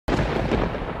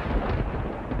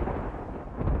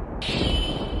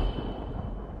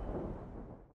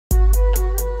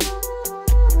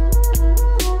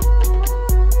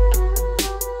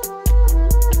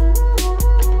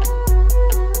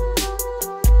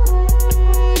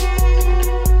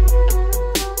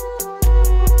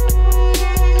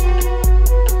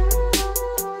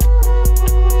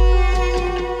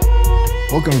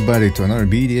Welcome everybody to another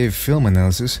BDA Film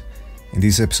Analysis. In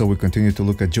this episode we continue to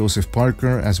look at Joseph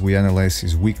Parker as we analyze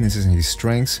his weaknesses and his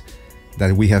strengths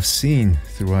that we have seen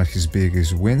throughout his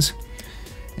biggest wins.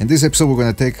 In this episode we're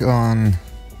going to take on,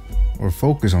 or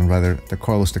focus on rather, the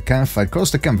Carlos Takam fight.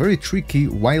 Carlos Takam, very tricky,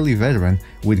 wily veteran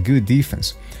with good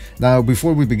defense. Now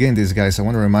before we begin this, guys, I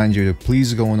want to remind you to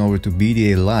please go on over to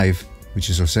BDA Live, which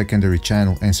is our secondary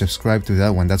channel, and subscribe to that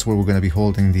one. That's where we're going to be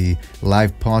holding the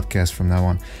live podcast from now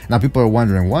on. Now people are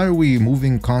wondering, why are we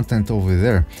moving content over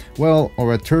there? Well,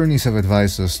 our attorneys have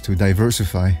advised us to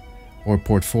diversify our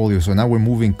portfolio, so now we're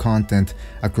moving content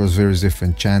across various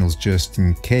different channels just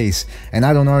in case. And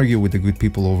I don't argue with the good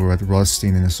people over at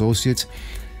Rothstein and Associates,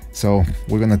 so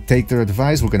we're going to take their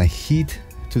advice, we're going to heed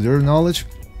to their knowledge,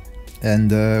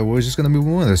 and we're just going to move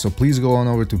on there. So please go on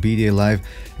over to BDA Live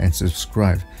and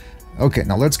subscribe. Okay,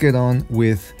 now let's get on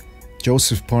with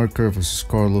Joseph Parker versus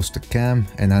Carlos Takam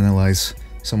and analyze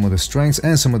some of the strengths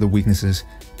and some of the weaknesses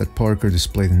that Parker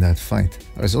displayed in that fight.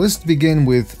 Alright, so let's begin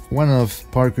with one of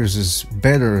Parker's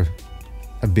better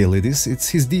abilities. It's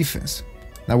his defense.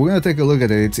 Now we're going to take a look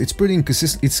at it. It's pretty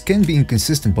inconsistent. It can be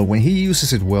inconsistent, but when he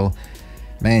uses it well,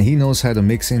 man, he knows how to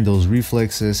mix in those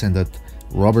reflexes and that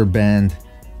rubber band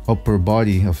upper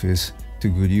body of his to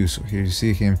good use. So here you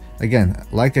see him, again,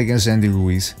 like against Andy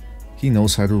Ruiz, he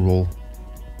knows how to roll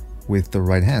with the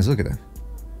right hands. Look at that.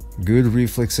 Good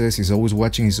reflexes. He's always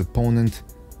watching his opponent.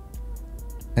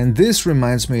 And this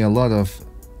reminds me a lot of,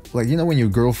 like, you know, when your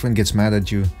girlfriend gets mad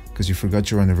at you because you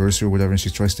forgot your anniversary or whatever, and she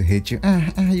tries to hit you.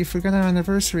 You forgot our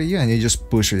anniversary. Yeah, and you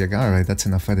just push her. You're like, all right, that's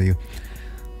enough out of you.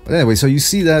 But anyway, so you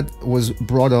see that was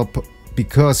brought up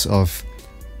because of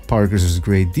Parker's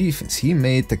great defense. He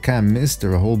made Takam miss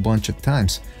there a whole bunch of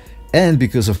times. And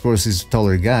because, of course, he's a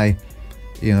taller guy,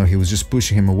 you know, he was just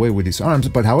pushing him away with his arms.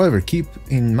 But however, keep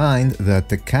in mind that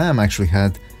Takam actually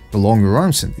had the longer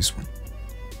arms in this one.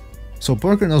 So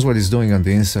Parker knows what he's doing on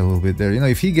the inside a little bit there. You know,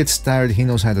 if he gets tired, he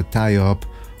knows how to tie up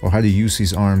or how to use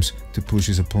his arms to push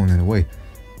his opponent away.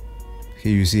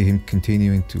 Here you see him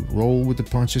continuing to roll with the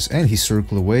punches, and he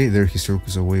circled away. There he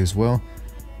circles away as well.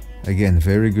 Again,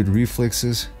 very good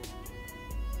reflexes.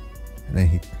 And then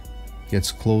he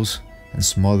gets close and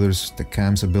smothers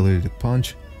Takam's ability to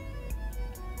punch.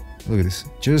 Look at this.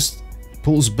 Just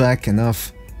pulls back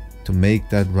enough to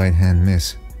make that right hand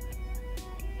miss.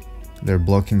 They're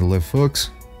blocking the left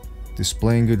hooks,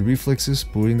 displaying good reflexes,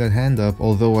 putting that hand up,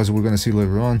 although as we're gonna see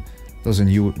later on, doesn't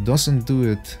do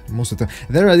it most of the time.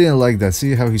 There I didn't like that.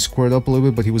 See how he squared up a little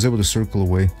bit, but he was able to circle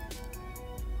away.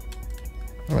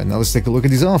 Alright, now let's take a look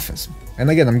at his offense.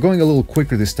 And again, I'm going a little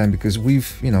quicker this time because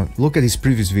we've, you know, look at his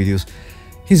previous videos.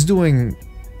 He's doing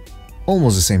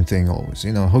almost the same thing always,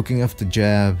 you know, hooking off the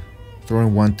jab,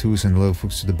 throwing 1-2s and left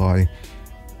hooks to the body.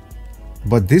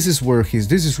 But this is where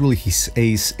this is really his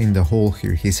ace in the hole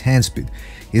here, his hand speed.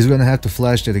 He's gonna have to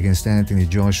flash that against Anthony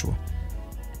Joshua.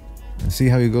 And see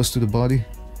how he goes to the body?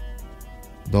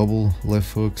 Double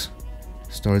left hooks,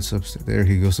 starts up there,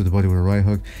 he goes to the body with a right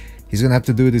hook. He's gonna have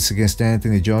to do this against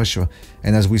Anthony Joshua.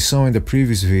 And as we saw in the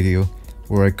previous video,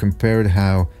 where I compared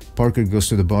how Parker goes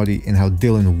to the body and how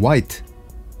Dylan White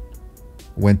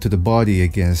went to the body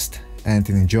against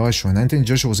Anthony Joshua, and Anthony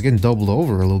Joshua was getting doubled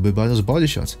over a little bit by those body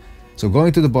shots. So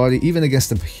going to the body, even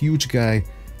against a huge guy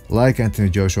like Anthony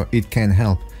Joshua, it can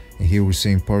help. And here we're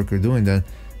seeing Parker doing that.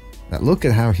 Now look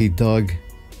at how he dug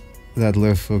that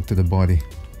left hook to the body.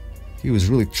 He was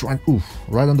really trying,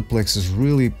 right on the plexus,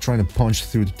 really trying to punch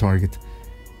through the target.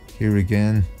 Here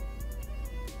again.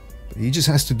 But he just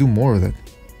has to do more of that.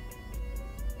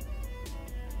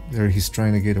 There he's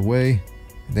trying to get away.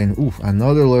 Then,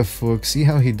 another left hook. See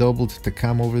how he doubled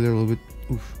Takam over there a little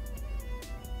bit?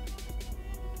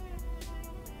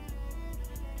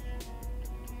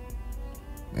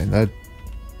 And that,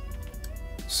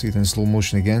 see it in slow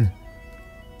motion again.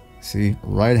 See,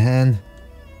 right hand,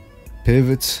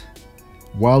 pivots.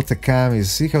 While Takam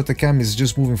is, see how Takam is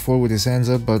just moving forward with his hands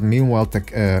up, but meanwhile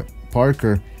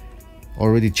Parker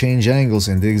already changed angles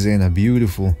and digs in a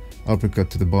beautiful uppercut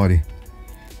to the body.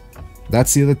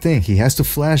 That's the other thing, he has to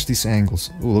flash these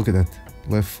angles. Oh, look at that.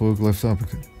 Left hook, left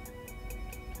uppercut.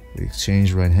 They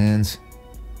exchange right hands.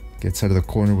 Gets out of the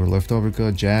corner with left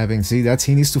uppercut, jabbing. See,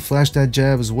 he needs to flash that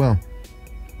jab as well.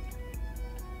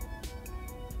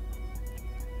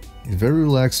 He's very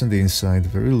relaxed on the inside,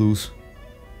 very loose.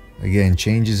 Again,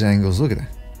 changes angles. Look at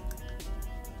that.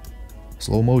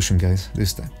 Slow motion, guys,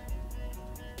 this time.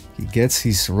 He gets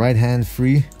his right hand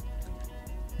free.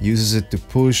 Uses it to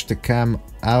push Takam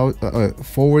out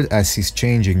forward as he's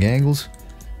changing angles,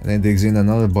 and then digs in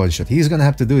another body shot. He's gonna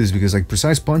have to do this because, like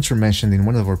Precise Puncher mentioned in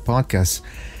one of our podcasts,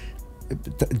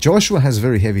 Joshua has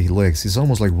very heavy legs. He's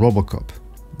almost like Robocop.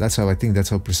 That's how I think that's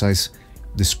how Precise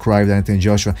described Anthony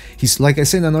Joshua. He's, like I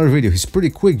said in another video, he's pretty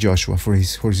quick, Joshua, for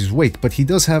his weight, but he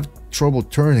does have trouble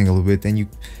turning a little bit. And you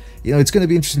know, it's going to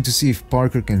be interesting to see if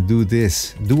Parker can do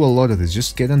this, do a lot of this.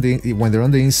 Just get on the, when they're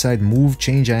on the inside, move,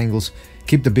 change angles,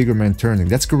 keep the bigger man turning.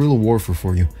 That's guerrilla warfare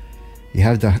for you. You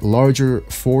have the larger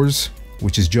force,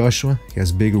 which is Joshua. He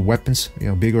has bigger weapons, you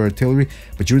know, bigger artillery,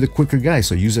 but you're the quicker guy,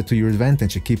 so use that to your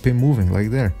advantage and keep him moving like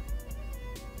there.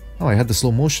 Oh, I had the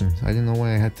slow motion. I didn't know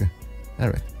why I had to. All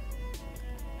right.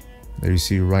 There you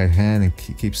see right hand, and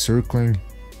he keeps circling.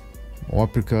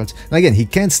 Uppercuts. Now again, he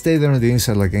can't stay there on the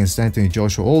inside like against Anthony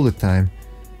Joshua all the time,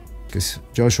 because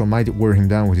Joshua might wear him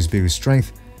down with his bigger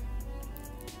strength.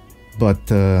 But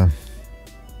if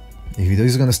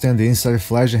he's gonna stand the inside,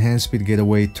 flash the hand speed, get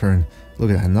away, turn.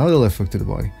 Look at that, another left hook to the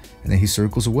body, and then he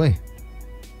circles away.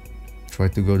 Try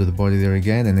to go to the body there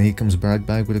again, and then he comes back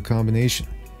with a combination.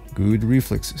 Good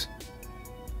reflexes.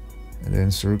 And then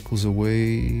circles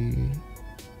away.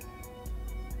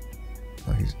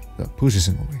 Oh, that pushes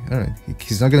him away. Alright,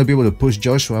 he's not going to be able to push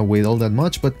Joshua away all that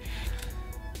much, but...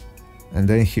 And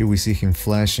then here we see him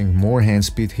flashing more hand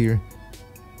speed here.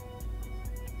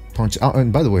 Punch. Oh,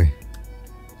 and by the way,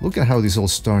 look at how this all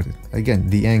started. Again,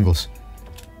 the angles.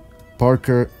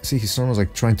 Parker, see, he's almost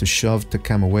like trying to shove the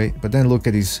cam away, but then look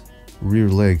at his rear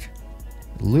leg.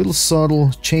 A little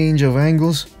subtle change of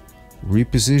angles.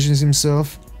 Repositions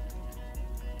himself.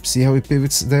 See how he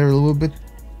pivots there a little bit?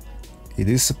 It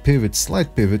is a pivot,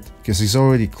 slight pivot, because he's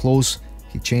already close.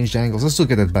 He changed angles. Let's look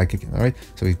at that back again, alright?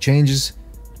 So he changes,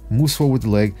 moves forward with the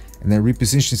leg, and then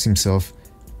repositions himself.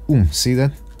 Boom, see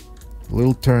that? A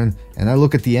little turn, and I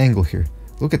look at the angle here.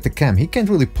 Look at the cam. He can't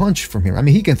really punch from here. I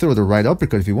mean, he can throw the right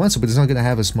uppercut if he wants to, but it's not going to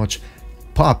have as much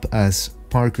pop as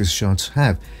Parker's shots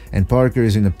have. And Parker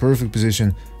is in a perfect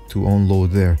position to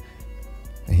unload there.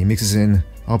 And he mixes in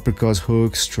uppercuts,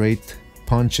 hooks, straight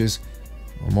punches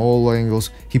from all angles.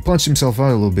 He punched himself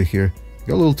out a little bit here.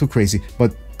 Got a little too crazy,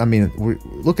 but I mean,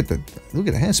 look at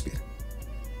the hand speed.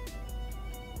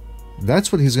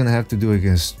 That's what he's gonna have to do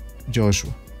against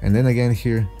Joshua. And then again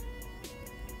here,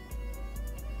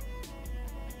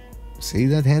 see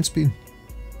that hand speed?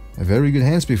 A very good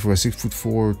hand speed for a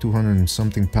 6'4", 200 and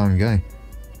something pound guy.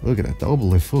 Look at that double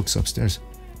left hooks upstairs.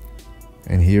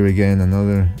 And here again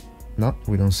another. No,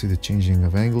 we don't see the changing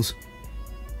of angles.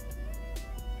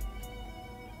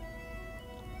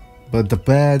 But the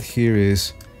bad here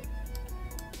is,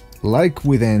 like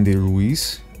with Andy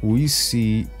Ruiz, we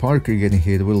see Parker getting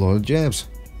hit with a lot of jabs.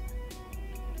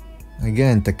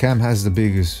 Again, Takam has the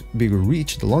bigger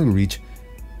reach, the longer reach,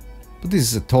 but this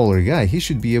is a taller guy. He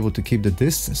should be able to keep the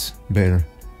distance better.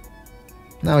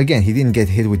 Now again, he didn't get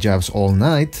hit with jabs all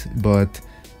night, but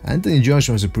Anthony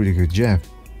Joshua was a pretty good jab.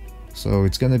 So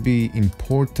it's gonna be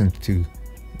important to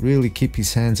really keep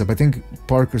his hands up. I think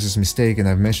Parker's his mistake, and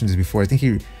I've mentioned this before, I think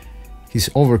he's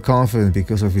overconfident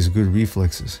because of his good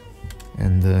reflexes,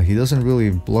 and he doesn't really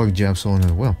block jabs all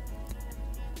that well.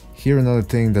 Here another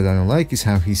thing that I don't like is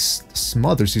how he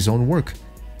smothers his own work.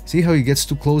 See how he gets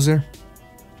too close there?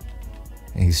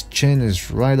 And his chin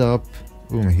is right up.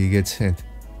 Boom, he gets hit.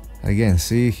 Again,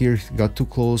 see here, got too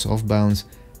close, off balance.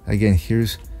 Again,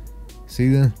 here's, see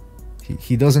that?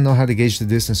 He doesn't know how to gauge the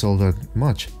distance all that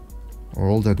much, or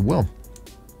all that well.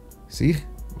 See,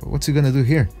 what's he gonna do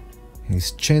here?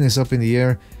 His chin is up in the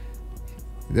air.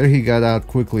 There he got out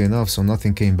quickly enough, so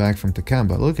nothing came back from Takam.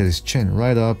 But look at his chin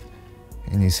right up,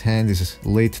 and his hand is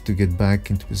late to get back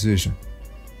into position.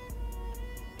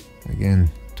 Again,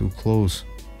 too close.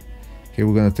 Here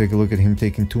we're gonna take a look at him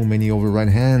taking too many over right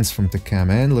hands from Takam,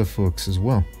 and left hooks as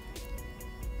well.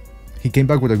 He came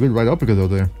back with a good right uppercut though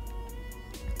there.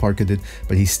 Parker did,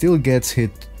 but he still gets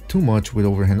hit too much with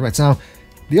overhand rights. Now,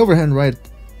 the overhand right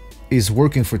is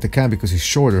working for Takam because he's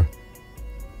shorter.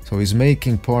 So he's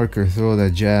making Parker throw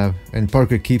that jab, and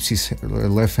Parker keeps his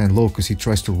left hand low because he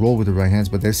tries to roll with the right hands.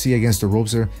 But let's see, against the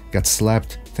ropes there, got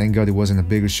slapped. Thank God it wasn't a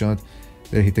bigger shot.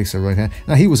 There he takes the right hand.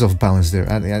 Now he was off balance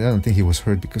there. I don't think he was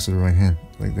hurt because of the right hand,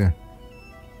 like there.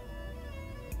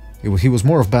 He was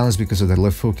more off balance because of that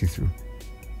left hook he threw.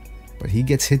 But he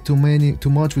gets hit too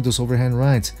much with those overhand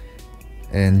rights.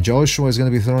 And Joshua is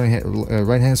going to be throwing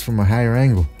right hands from a higher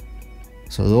angle.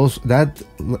 So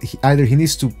either he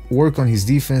needs to work on his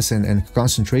defense and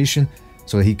concentration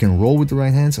so that he can roll with the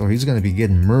right hands, or he's going to be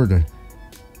getting murdered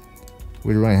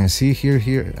with the right hand. See here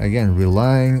again,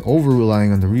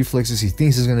 over-relying on the reflexes. He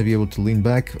thinks he's going to be able to lean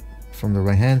back from the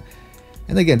right hand.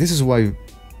 And again, this is why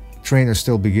trainers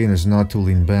tell beginners not to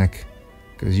lean back,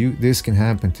 because this can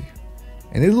happen to you.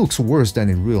 And it looks worse than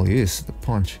it really is, the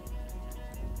punch.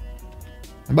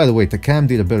 And by the way, Takam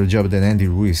did a better job than Andy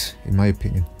Ruiz, in my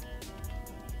opinion,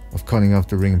 of cutting off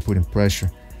the ring and putting pressure.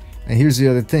 And here's the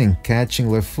other thing, catching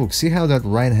left hook. See how that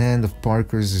right hand of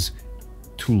Parker's is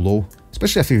too low?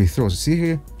 Especially after he throws it. See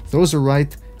here? Throws the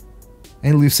right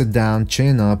and lifts it down,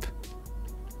 chin up.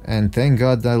 And thank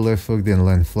God that left hook didn't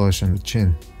land flush on the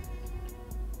chin.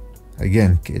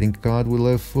 Again, getting caught with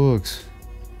left hooks.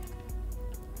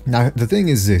 Now, the thing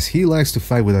is this, he likes to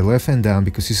fight with a left hand down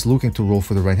because he's looking to roll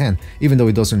for the right hand, even though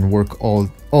it doesn't work all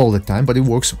the time, but it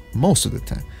works most of the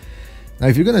time. Now,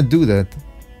 if you're gonna do that,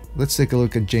 let's take a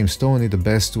look at James Toney,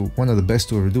 one of the best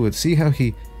to ever do it. See how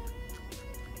this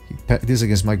is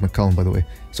against Mike McCallum, by the way.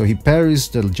 So he parries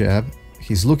the jab,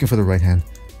 he's looking for the right hand.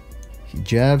 He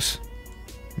jabs,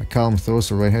 McCallum throws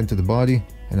the right hand to the body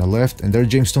and a left, and there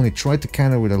James Toney tried to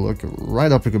counter with a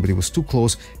right uppercut, but he was too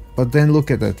close. But then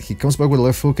look at that, he comes back with a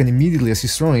left hook, and immediately as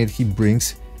he's throwing it, he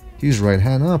brings his right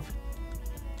hand up.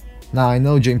 Now, I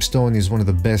know James Toney is one of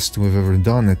the best to have ever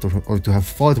done it, or to have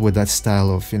fought with that style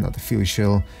of, you know, the Philly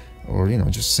shell, or, you know,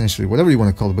 just essentially whatever you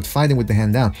want to call it, but fighting with the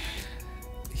hand down.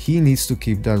 He needs to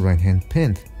keep that right hand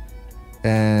pinned.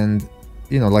 And,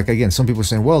 you know, like again, some people are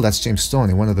saying, well, that's James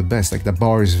Toney, one of the best. Like, the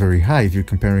bar is very high if you're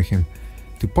comparing him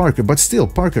to Parker. But still,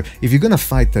 Parker, if you're gonna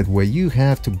fight that way, you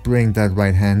have to bring that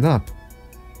right hand up.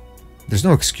 There's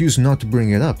no excuse not to bring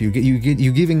it up. You're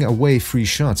giving away free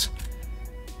shots.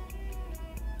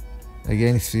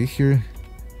 Again, see here,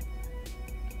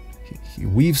 he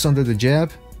weaves under the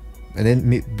jab and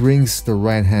then brings the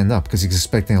right hand up because he's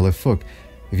expecting a left hook.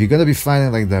 If you're gonna be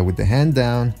fighting like that with the hand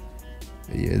down,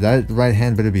 that right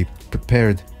hand better be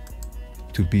prepared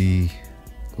to be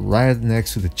right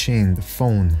next to the chin, the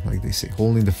phone, like they say,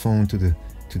 holding the phone to the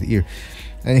ear.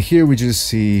 And here we just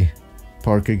see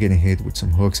Parker getting hit with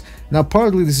some hooks. Now,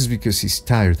 partly this is because he's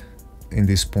tired in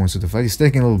these points of the fight. He's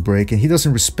taking a little break and he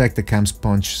doesn't respect the Cam's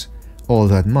punch all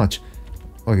that much.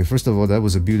 Okay, first of all, that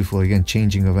was a beautiful, again,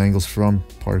 changing of angles from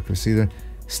Parker. See there?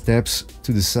 Steps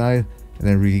to the side and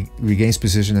then regains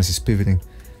position as he's pivoting.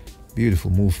 Beautiful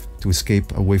move to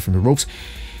escape away from the ropes.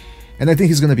 And I think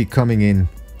he's going to be coming in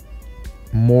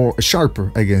more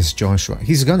sharper against Joshua.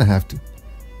 He's going to have to.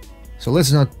 So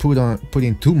let's not put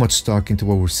in too much stock into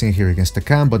what we're seeing here against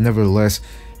Takam, but nevertheless,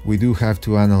 we do have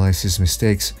to analyze his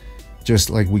mistakes, just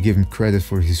like we give him credit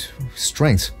for his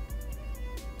strengths.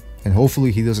 And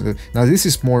hopefully he doesn't. Now this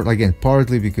is more, again,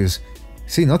 partly because,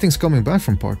 see, nothing's coming back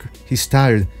from Parker. He's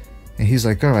tired, and he's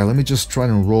like, all right, let me just try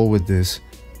and roll with this,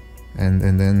 and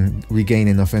then regain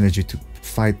enough energy to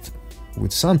fight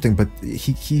with something. But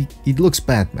it looks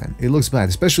bad, man. It looks bad,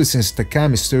 especially since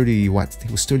Takam is 30, what,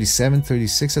 he was 37,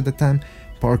 36 at the time.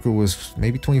 Parker was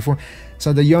maybe 24.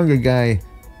 So the younger guy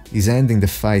is ending the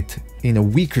fight in a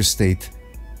weaker state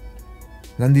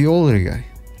than the older guy.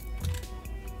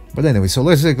 But anyway, so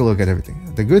let's take a look at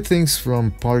everything. The good things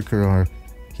from Parker are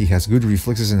he has good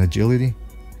reflexes and agility,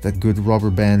 that good rubber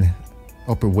band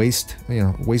upper waist, you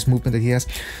know, waist movement that he has.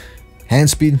 Hand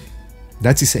speed,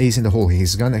 that's his ace in the hole.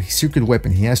 He's got a secret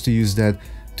weapon. He has to use that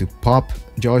to pop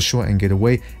Joshua and get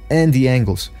away, and the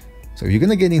angles. So if you're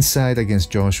gonna get inside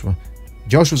against Joshua,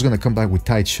 Joshua's gonna come back with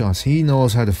tight shots. He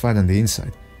knows how to fight on the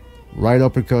inside. Right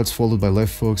uppercuts followed by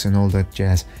left hooks and all that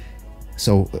jazz.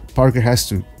 So Parker has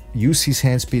to use his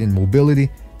hand speed and mobility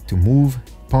to move,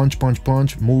 punch, punch,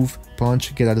 punch, move,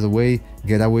 punch, get out of the way,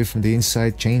 get away from the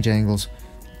inside, change angles,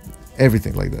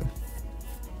 everything like that.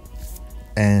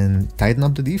 And tighten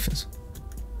up the defense.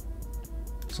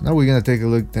 So now we're gonna take a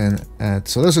look then at,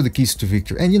 so those are the keys to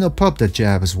victory. And, you know, pop that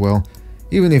jab as well,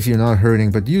 even if you're not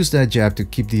hurting, but use that jab to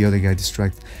keep the other guy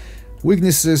distracted.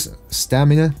 Weaknesses,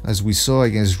 stamina, as we saw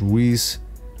against Ruiz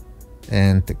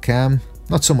and Takam.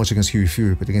 Not so much against Huey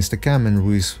Fury, but against Takam and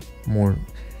Ruiz more,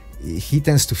 he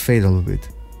tends to fade a little bit.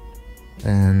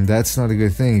 And that's not a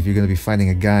good thing if you're gonna be fighting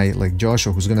a guy like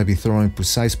Joshua, who's gonna be throwing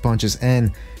precise punches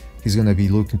and he's gonna be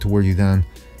looking to wear you down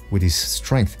with his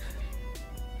strength.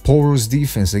 Porous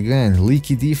defense, again,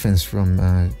 leaky defense from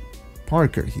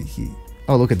Parker.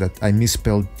 Oh, look at that, I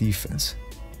misspelled defense.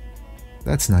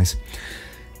 That's nice.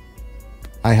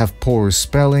 I have porous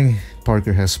spelling,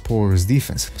 Parker has porous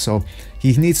defense. So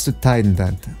he needs to tighten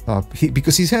that up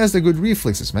because he has the good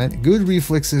reflexes, man. Good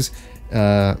reflexes,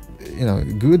 you know,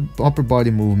 good upper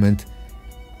body movement.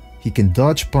 He can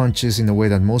dodge punches in a way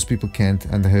that most people can't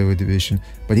in the heavyweight division,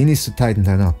 but he needs to tighten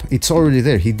that up. It's already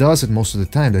there. He does it most of the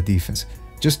time, that defense.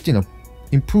 Just, you know,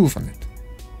 improve on it.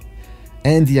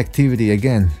 And the activity,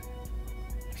 again,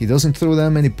 he doesn't throw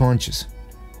that many punches,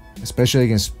 especially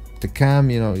against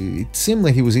Takam. You know, it seemed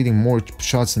like he was eating more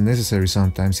shots than necessary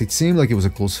sometimes. It seemed like it was a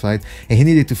close fight and he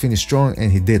needed to finish strong,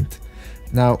 and he didn't.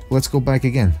 Now let's go back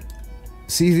again.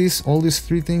 See this, all these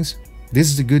three things? This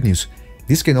is the good news.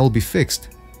 This can all be fixed.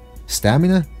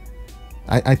 Stamina?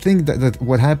 I think that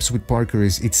what happens with Parker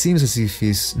is it seems as if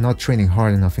he's not training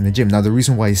hard enough in the gym. Now, the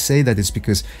reason why I say that is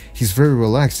because he's very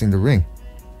relaxed in the ring.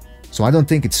 So I don't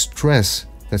think it's stress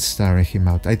that's tiring him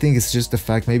out. I think it's just the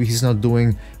fact maybe he's not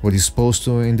doing what he's supposed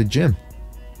to in the gym.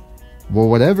 Well,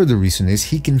 whatever the reason is,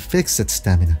 he can fix that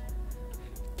stamina.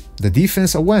 The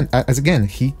defense, again,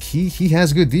 he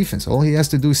has good defense. All he has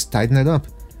to do is tighten it up.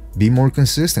 Be more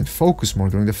consistent, focus more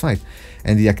during the fight.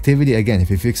 And the activity, again, if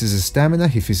he fixes his stamina,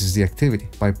 he fixes the activity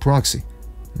by proxy.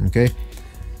 Okay?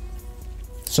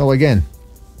 So again,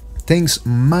 things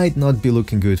might not be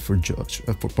looking good for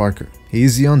Parker. He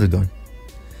is the underdog.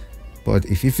 But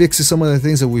if he fixes some of the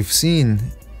things that we've seen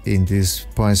in these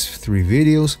past 3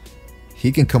 videos,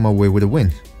 he can come away with a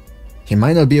win. He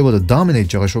might not be able to dominate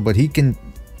Joshua, but he can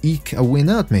eke a win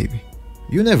out maybe.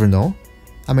 You never know.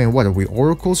 I mean, what are we,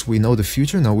 oracles? We know the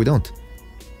future? No, we don't.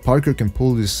 Parker can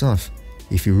pull this off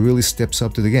if he really steps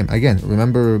up to the game. Again,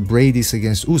 remember Brady's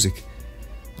against Usyk.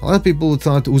 A lot of people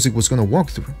thought Usyk was going to walk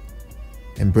through.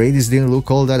 And Brady's didn't look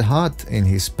all that hot in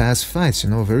his past fights, you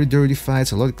know, very dirty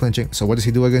fights, a lot of clinching. So what does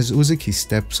he do against Usyk? He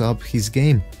steps up his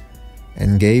game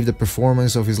and gave the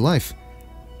performance of his life.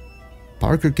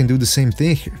 Parker can do the same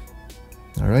thing here.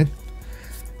 Alright?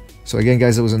 So again,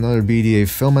 guys, that was another BDA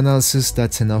film analysis.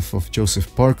 That's enough of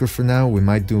Joseph Parker for now. We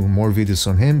might do more videos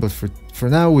on him, but for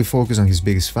now, we focus on his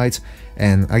biggest fights.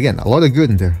 And again, a lot of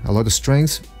good in there, a lot of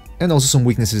strengths, and also some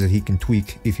weaknesses that he can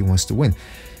tweak if he wants to win.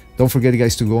 Don't forget,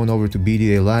 guys, to go on over to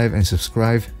BDA Live and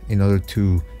subscribe in order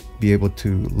to be able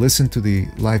to listen to the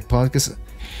live podcast.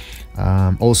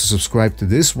 Also subscribe to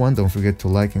this one. Don't forget to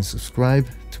like and subscribe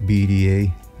to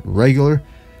BDA Regular.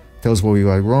 Tell us what we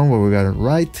got wrong, what we got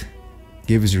right.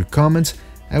 Give us your comments,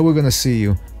 and we're gonna see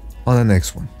you on the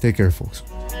next one. Take care, folks.